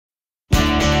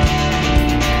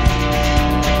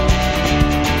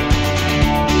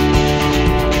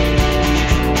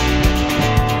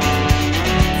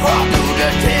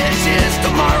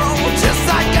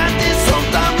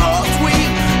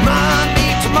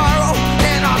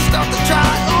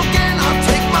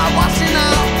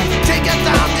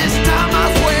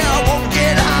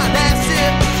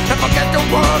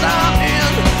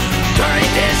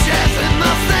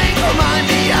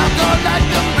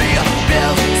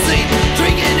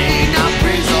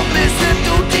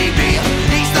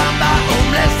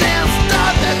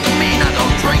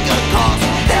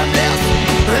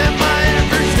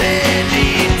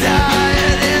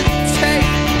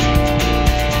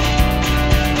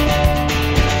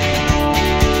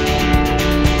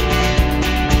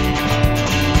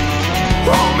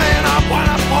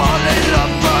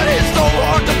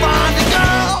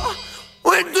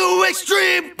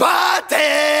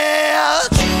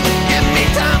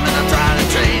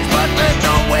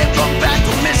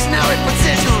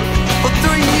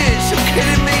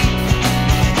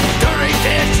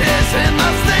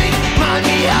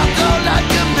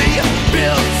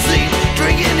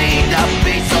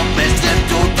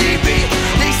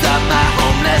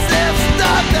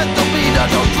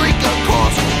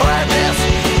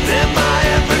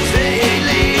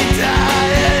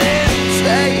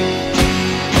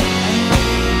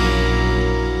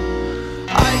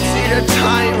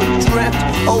time drift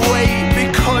away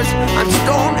because I'm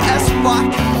stoned as fuck.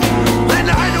 And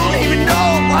I don't even know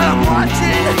what I'm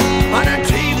watching on a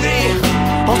TV.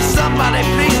 Oh, somebody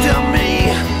please tell me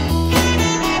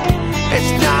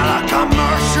it's not a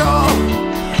commercial.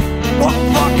 What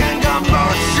fucking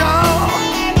commercial?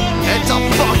 It's a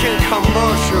fucking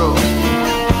commercial.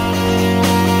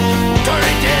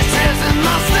 Dirty dishes in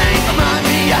my sink remind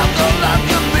me how the life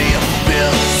can be.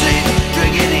 Bill C,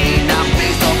 drinking enough, be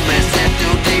so missing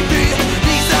too deep.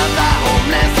 These are the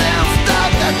homeless and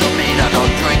stuff. That don't mean I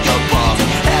don't drink your balls.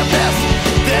 FS,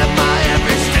 they're my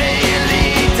average daily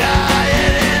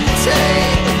diet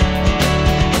intake.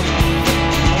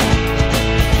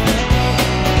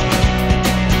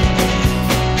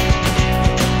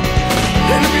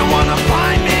 And if you wanna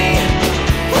find me,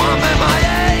 I'm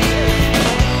MIA.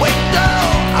 Wait, no,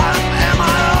 I'm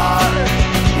MIR.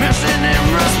 Missing in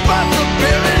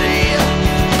responsibility.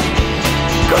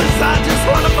 Cause I just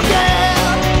wanna forget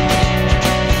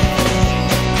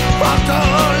how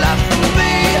tall life can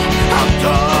be. How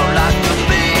tall life can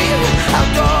be. How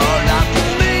tall life can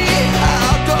be.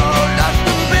 How tall life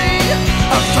can be.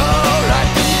 How tall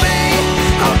life can be.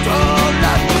 How tall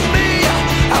life can be.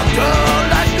 How tall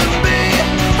life can be.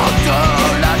 How tall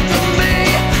life can be.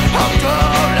 How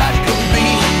tall life can be. How tall life can be.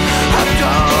 How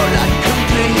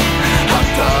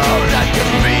tall life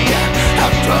can be.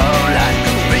 How tall life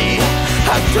can be.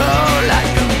 How tall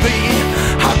life can be.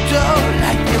 How tall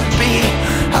life can be.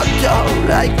 How tall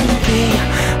life can be.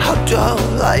 How tall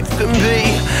life can be.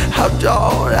 How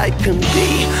tall life can be.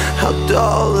 How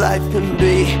tall life can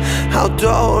be. How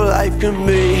tall life can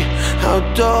be. How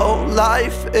tall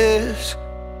life is.